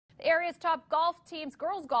The area's top golf teams,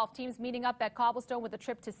 girls golf teams, meeting up at Cobblestone with a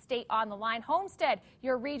trip to state on the line. Homestead,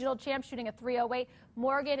 your regional champ, shooting a 308.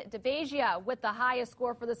 Morgan DeVagia with the highest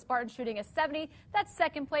score for the Spartans, shooting a 70. That's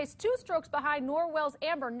second place, 2 strokes behind Norwell's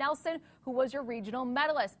Amber Nelson, who was your regional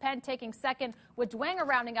medalist. Penn taking second with Dwenger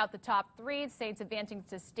rounding out the top 3. Saints advancing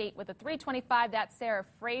to state with a 325. That's Sarah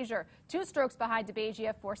Frazier, 2 strokes behind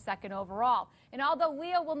DeVagia for second overall. And although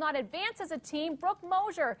Leo will not advance as a team, Brooke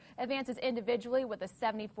Mosier advances individually with a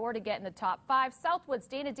 74 to get in the top 5. Southwood's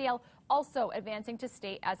Dana Dale also advancing to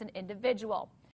state as an individual.